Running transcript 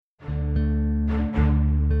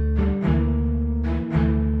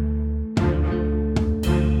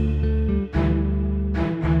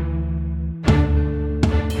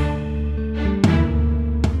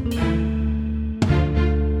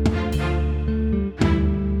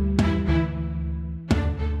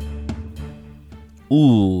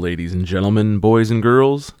Ooh, ladies and gentlemen, boys and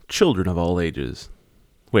girls, children of all ages.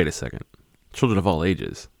 Wait a second. Children of all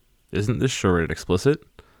ages. Isn't this show rated explicit?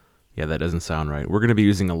 Yeah, that doesn't sound right. We're going to be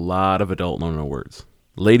using a lot of adult no-no words.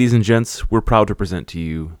 Ladies and gents, we're proud to present to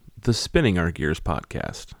you the Spinning Our Gears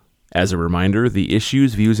podcast. As a reminder, the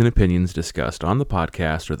issues, views, and opinions discussed on the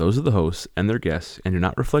podcast are those of the hosts and their guests and do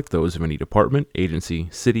not reflect those of any department, agency,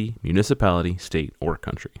 city, municipality, state, or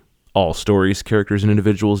country. All stories, characters, and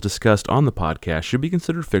individuals discussed on the podcast should be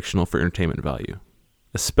considered fictional for entertainment value,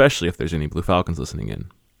 especially if there's any Blue Falcons listening in.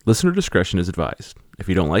 Listener discretion is advised. If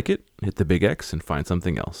you don't like it, hit the big X and find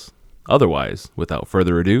something else. Otherwise, without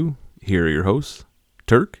further ado, here are your hosts,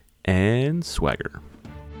 Turk and Swagger.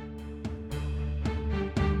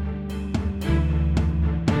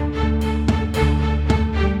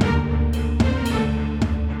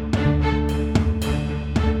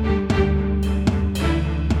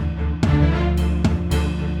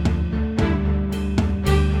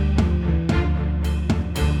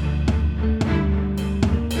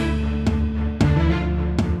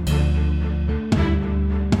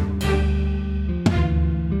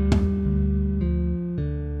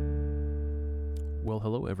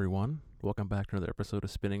 Welcome back to another episode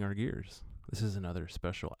of Spinning Our Gears. This is another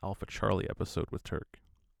special Alpha Charlie episode with Turk.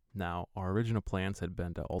 Now, our original plans had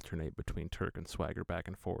been to alternate between Turk and Swagger back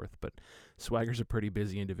and forth, but Swagger's a pretty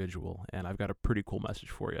busy individual, and I've got a pretty cool message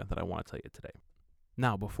for you that I want to tell you today.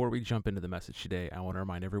 Now, before we jump into the message today, I want to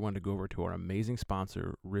remind everyone to go over to our amazing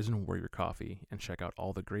sponsor, Risen Warrior Coffee, and check out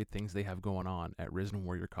all the great things they have going on at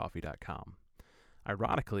risenwarriorcoffee.com.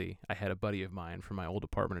 Ironically, I had a buddy of mine from my old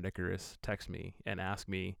apartment at Icarus text me and ask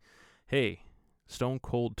me, "Hey, Stone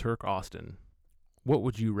Cold Turk Austin, what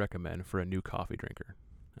would you recommend for a new coffee drinker?"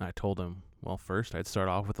 And I told him, well, first I'd start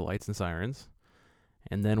off with the Lights and Sirens,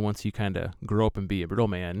 and then once you kind of grow up and be a real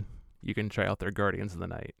man, you can try out their Guardians of the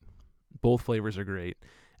Night. Both flavors are great,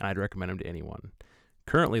 and I'd recommend them to anyone.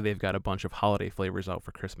 Currently, they've got a bunch of holiday flavors out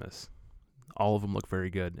for Christmas. All of them look very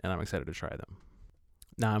good, and I'm excited to try them.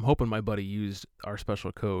 Now, I'm hoping my buddy used our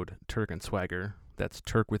special code, Turk and Swagger, that's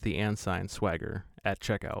Turk with the and sign Swagger, at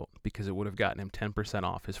checkout, because it would have gotten him 10%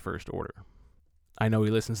 off his first order. I know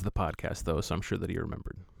he listens to the podcast, though, so I'm sure that he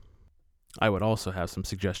remembered. I would also have some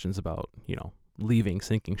suggestions about, leaving,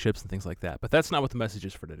 sinking ships and things like that, but that's not what the message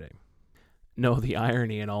is for today. No, the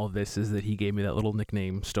irony in all of this is that he gave me that little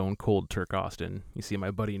nickname, Stone Cold Turk Austin. You see,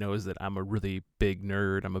 my buddy knows that I'm a really big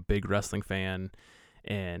nerd, I'm a big wrestling fan,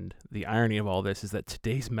 and the irony of all this is that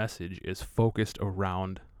today's message is focused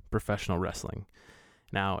around professional wrestling.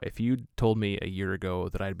 Now, if you told me a year ago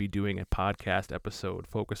that I'd be doing a podcast episode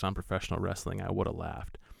focused on professional wrestling, I would have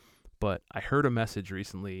laughed. But I heard a message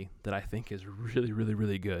recently that I think is really, really,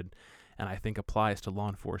 really good, and I think applies to law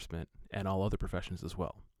enforcement and all other professions as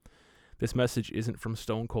well. This message isn't from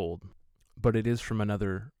Stone Cold, but it is from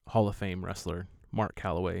another Hall of Fame wrestler, Mark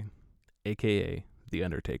Calloway, a.k.a. The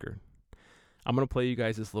Undertaker. I'm going to play you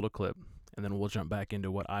guys this little clip, and then we'll jump back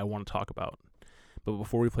into what I want to talk about. But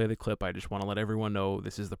before we play the clip, I just want to let everyone know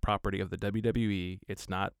this is the property of the WWE. It's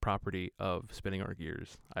not property of Spinning Our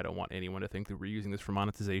Gears. I don't want anyone to think that we're using this for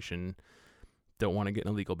monetization. Don't want to get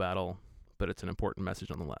in a legal battle, but it's an important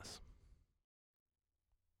message nonetheless.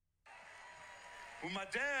 Well, my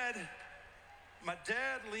dad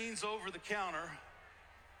leans over the counter.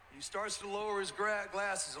 He starts to lower his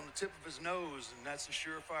glasses on the tip of his nose, and that's a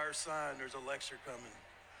surefire sign there's a lecture coming.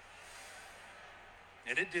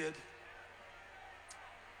 And it did.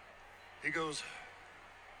 He goes,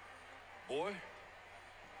 "Boy,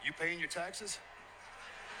 you paying your taxes?"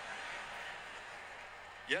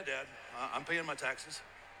 "Yeah, Dad, I'm paying my taxes."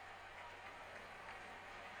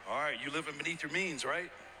 "All right, you living beneath your means,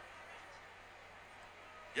 right?"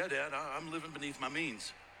 "Yeah, Dad, I'm living beneath my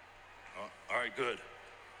means." All right, good.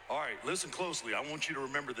 All right, listen closely. I want you to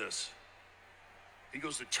remember this. He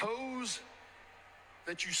goes, "The toes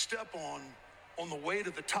that you step on the way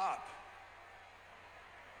to the top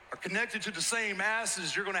are connected to the same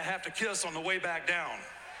asses you're going to have to kiss on the way back down."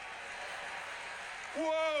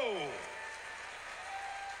 Whoa!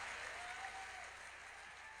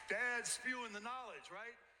 Dad's spewing the knowledge,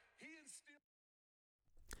 right?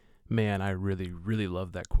 Man, I really, really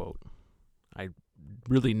love that quote. I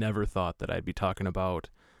really never thought that I'd be talking about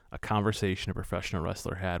a conversation a professional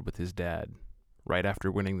wrestler had with his dad right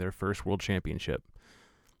after winning their first world championship.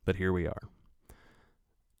 But here we are.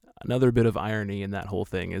 Another bit of irony in that whole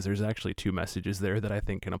thing is there's actually two messages there that I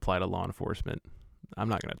think can apply to law enforcement. I'm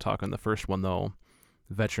not going to talk on the first one, though.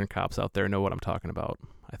 Veteran cops out there know what I'm talking about.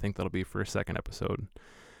 I think that'll be for a second episode.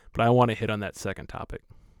 But I want to hit on that second topic,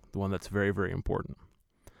 the one that's very, very important.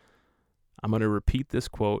 I'm going to repeat this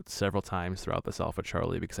quote several times throughout this Alpha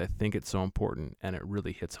Charlie because I think it's so important and it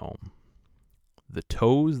really hits home. The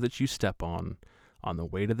toes that you step on the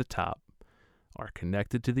way to the top are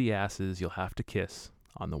connected to the asses you'll have to kiss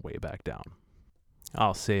on the way back down.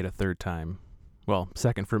 I'll say it a third time. Well,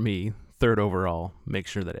 second for me, third overall. Make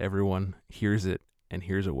sure that everyone hears it and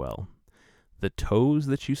hears it well. The toes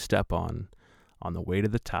that you step on the way to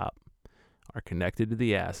the top are connected to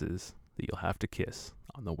the asses that you'll have to kiss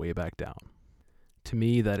on the way back down. To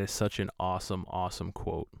me, that is such an awesome, awesome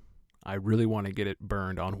quote. I really want to get it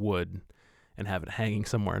burned on wood and have it hanging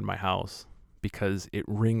somewhere in my house because it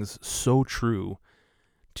rings so true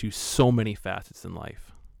to so many facets in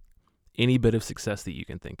life. Any bit of success that you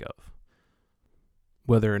can think of.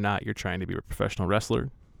 Whether or not you're trying to be a professional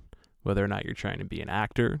wrestler, whether or not you're trying to be an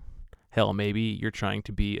actor, hell, maybe you're trying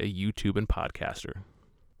to be a YouTube and podcaster.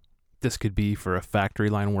 This could be for a factory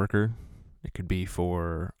line worker. It could be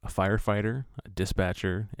for a firefighter, a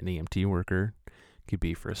dispatcher, an EMT worker. It could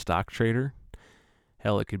be for a stock trader.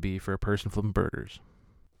 Hell, it could be for a person flipping burgers.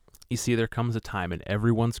 You see, there comes a time in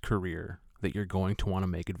everyone's career that you're going to want to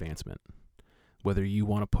make advancement. Whether you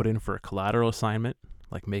want to put in for a collateral assignment,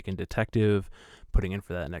 like making detective, putting in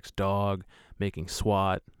for that next dog, making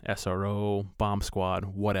SWAT, SRO, bomb squad,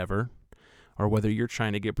 whatever, or whether you're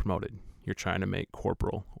trying to get promoted. You're trying to make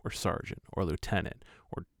corporal or sergeant or lieutenant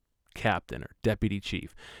or captain or deputy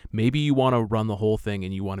chief. Maybe you want to run the whole thing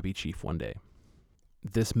and you want to be chief one day.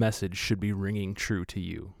 This message should be ringing true to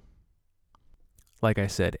you. Like I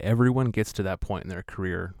said, everyone gets to that point in their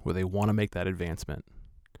career where they want to make that advancement.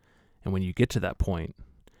 And when you get to that point,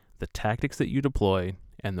 the tactics that you deploy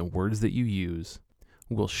and the words that you use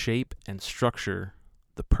will shape and structure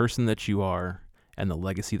the person that you are and the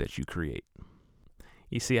legacy that you create.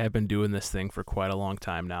 You see, I've been doing this thing for quite a long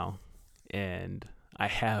time now, and I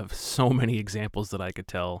have so many examples that I could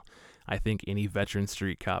tell. I think any veteran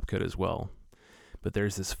street cop could as well. But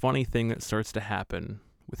there's this funny thing that starts to happen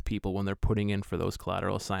with people when they're putting in for those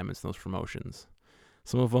collateral assignments and those promotions.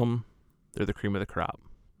 Some of them, they're the cream of the crop.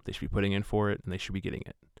 They should be putting in for it, and they should be getting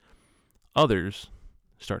it. Others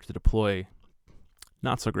start to deploy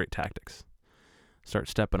not so great tactics. Start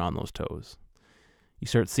stepping on those toes. You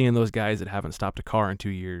start seeing those guys that haven't stopped a car in 2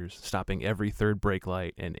 years, stopping every third brake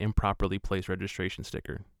light and improperly placed registration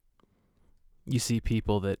sticker. You see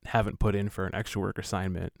people that haven't put in for an extra work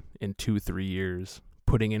assignment in 2-3 years,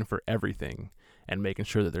 putting in for everything and making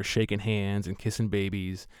sure that they're shaking hands and kissing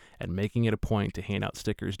babies and making it a point to hand out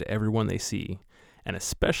stickers to everyone they see, and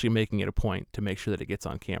especially making it a point to make sure that it gets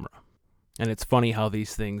on camera. And it's funny how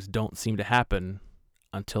these things don't seem to happen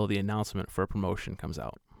until the announcement for a promotion comes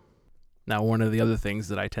out. Now, one of the other things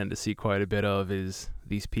that I tend to see quite a bit of is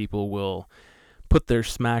these people will put their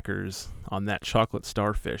smackers on that chocolate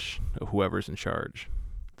starfish of whoever's in charge.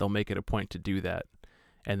 They'll make it a point to do that,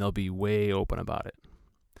 and they'll be way open about it.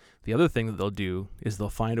 The other thing that they'll do is they'll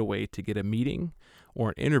find a way to get a meeting or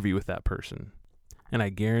an interview with that person. And I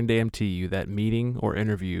guarantee you that meeting or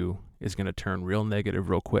interview is going to turn real negative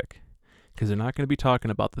real quick, because they're not going to be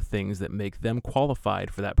talking about the things that make them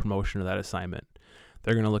qualified for that promotion or that assignment.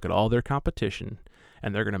 They're going to look at all their competition,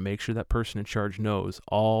 and they're going to make sure that person in charge knows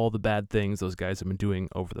all the bad things those guys have been doing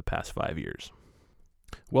over the past 5 years.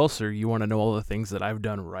 Well, sir, you want to know all the things that I've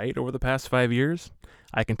done right over the past 5 years?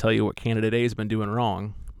 I can tell you what Candidate A has been doing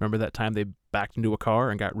wrong. Remember that time they backed into a car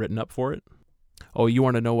and got written up for it? Oh, you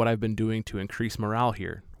want to know what I've been doing to increase morale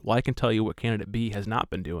here? Well, I can tell you what Candidate B has not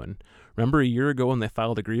been doing. Remember a year ago when they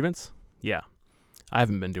filed a grievance? Yeah, I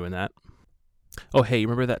haven't been doing that. Oh, hey,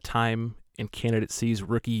 remember that time in Candidate C's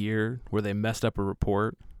rookie year where they messed up a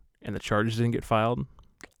report and the charges didn't get filed?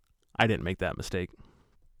 I didn't make that mistake.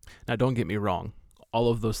 Now, don't get me wrong. All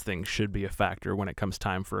of those things should be a factor when it comes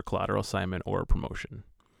time for a collateral assignment or a promotion.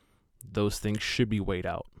 Those things should be weighed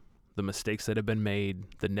out. The mistakes that have been made,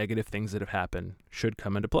 the negative things that have happened should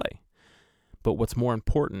come into play. But what's more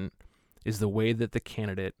important is the way that the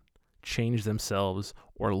candidate change themselves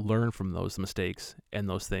or learn from those mistakes and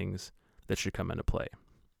those things that should come into play.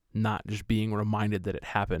 Not just being reminded that it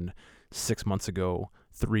happened 6 months ago,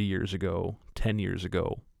 3 years ago, 10 years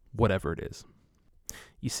ago, whatever it is.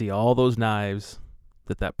 You see, all those knives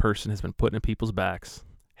that person has been putting in people's backs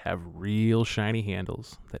have real shiny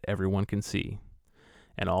handles that everyone can see.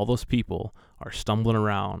 And all those people are stumbling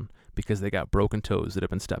around because they got broken toes that have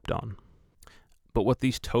been stepped on. But what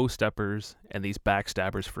these toe steppers and these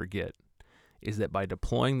backstabbers forget is that by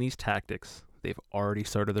deploying these tactics, they've already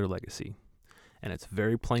started their legacy. And it's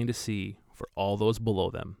very plain to see for all those below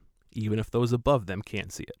them, even if those above them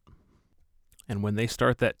can't see it. And when they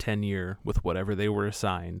start that tenure with whatever they were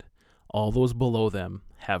assigned, all those below them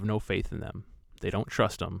have no faith in them. They don't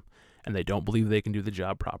trust them, and they don't believe they can do the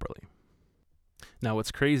job properly. Now,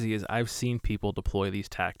 what's crazy is I've seen people deploy these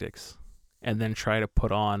tactics and then try to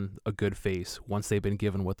put on a good face once they've been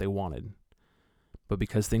given what they wanted. But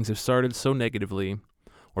because things have started so negatively,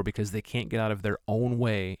 or because they can't get out of their own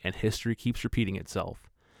way and history keeps repeating itself,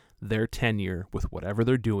 their tenure with whatever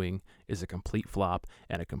they're doing is a complete flop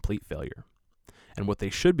and a complete failure. And what they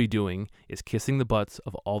should be doing is kissing the butts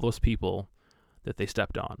of all those people that they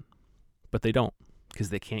stepped on. But they don't, because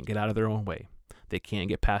they can't get out of their own way. They can't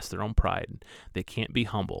get past their own pride. They can't be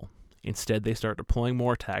humble. Instead, they start deploying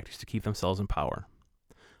more tactics to keep themselves in power.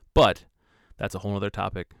 But that's a whole other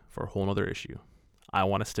topic for a whole other issue. I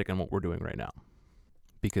want to stick on what we're doing right now.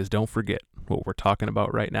 Because don't forget, what we're talking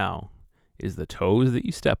about right now is the toes that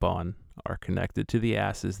you step on are connected to the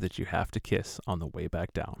asses that you have to kiss on the way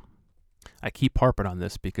back down. I keep harping on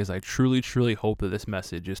this because I truly, truly hope that this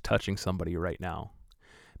message is touching somebody right now.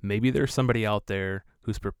 Maybe there's somebody out there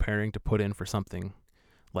who's preparing to put in for something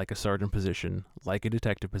like a sergeant position, like a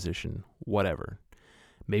detective position, whatever.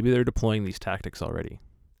 Maybe they're deploying these tactics already.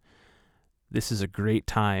 This is a great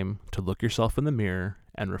time to look yourself in the mirror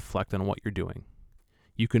and reflect on what you're doing.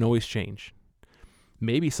 You can always change.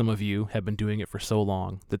 Maybe some of you have been doing it for so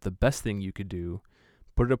long that the best thing you could do,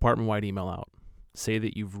 put a department-wide email out. Say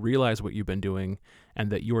that you've realized what you've been doing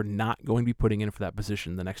and that you're not going to be putting in for that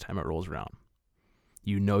position the next time it rolls around.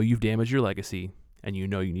 You know you've damaged your legacy and you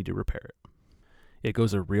know you need to repair it. It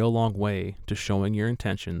goes a real long way to showing your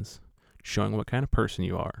intentions, showing what kind of person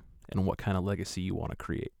you are, and what kind of legacy you want to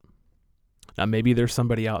create. Now, maybe there's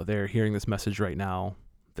somebody out there hearing this message right now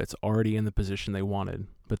that's already in the position they wanted,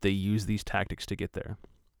 but they use these tactics to get there.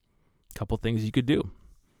 A couple things you could do.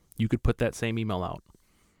 You could put that same email out.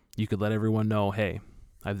 You could let everyone know, hey,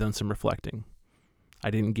 I've done some reflecting.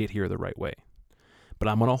 I didn't get here the right way. But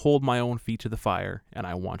I'm going to hold my own feet to the fire, and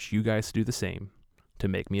I want you guys to do the same to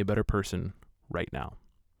make me a better person right now.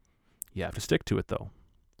 You have to stick to it, though.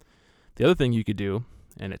 The other thing you could do,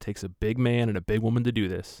 and it takes a big man and a big woman to do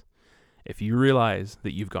this, if you realize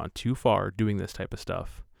that you've gone too far doing this type of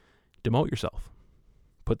stuff, demote yourself.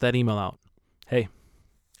 Put that email out. Hey,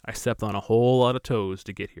 I stepped on a whole lot of toes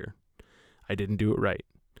to get here. I didn't do it right.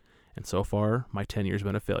 And so far, my tenure's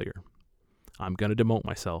been a failure. I'm going to demote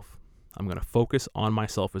myself. I'm going to focus on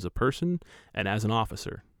myself as a person and as an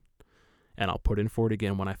officer. And I'll put in for it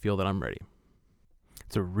again when I feel that I'm ready.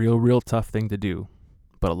 It's a real tough thing to do,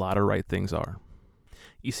 but a lot of right things are.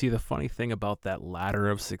 You see, the funny thing about that ladder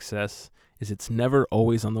of success is it's never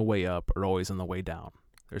always on the way up or always on the way down.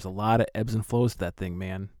 There's a lot of ebbs and flows to that thing,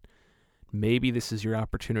 man. Maybe this is your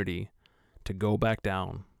opportunity to go back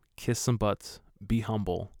down, kiss some butts, be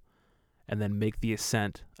humble, and then make the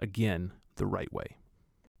ascent again the right way.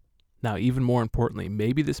 Now, even more importantly,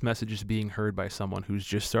 maybe this message is being heard by someone who's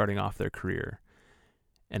just starting off their career,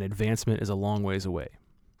 and advancement is a long ways away.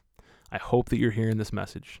 I hope that you're hearing this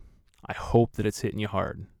message. I hope that it's hitting you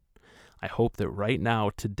hard. I hope that right now,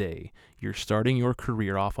 today, you're starting your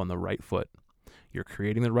career off on the right foot. You're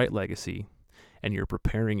creating the right legacy, and you're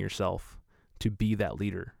preparing yourself to be that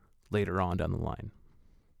leader later on down the line.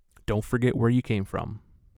 Don't forget where you came from.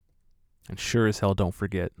 And sure as hell don't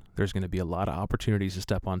forget, there's going to be a lot of opportunities to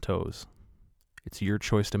step on toes. It's your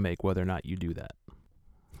choice to make whether or not you do that.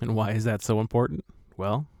 And why is that so important?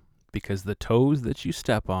 Well, because the toes that you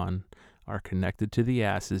step on are connected to the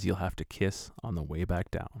asses you'll have to kiss on the way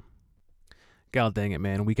back down. God dang it,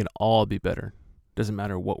 man, we can all be better. Doesn't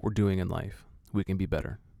matter what we're doing in life, we can be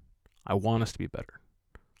better. I want us to be better.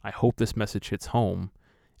 I hope this message hits home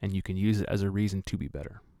and you can use it as a reason to be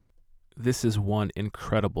better. This is one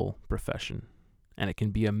incredible profession, and it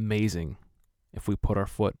can be amazing if we put our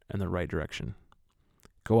foot in the right direction.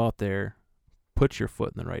 Go out there, put your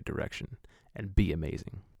foot in the right direction, and be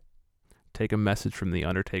amazing. Take a message from the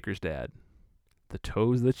Undertaker's dad. The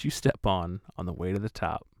toes that you step on the way to the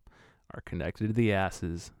top are connected to the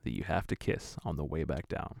asses that you have to kiss on the way back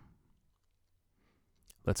down.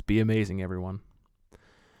 Let's be amazing, everyone.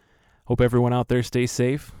 Hope everyone out there stays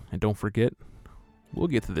safe, and don't forget, we'll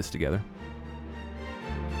get through this together.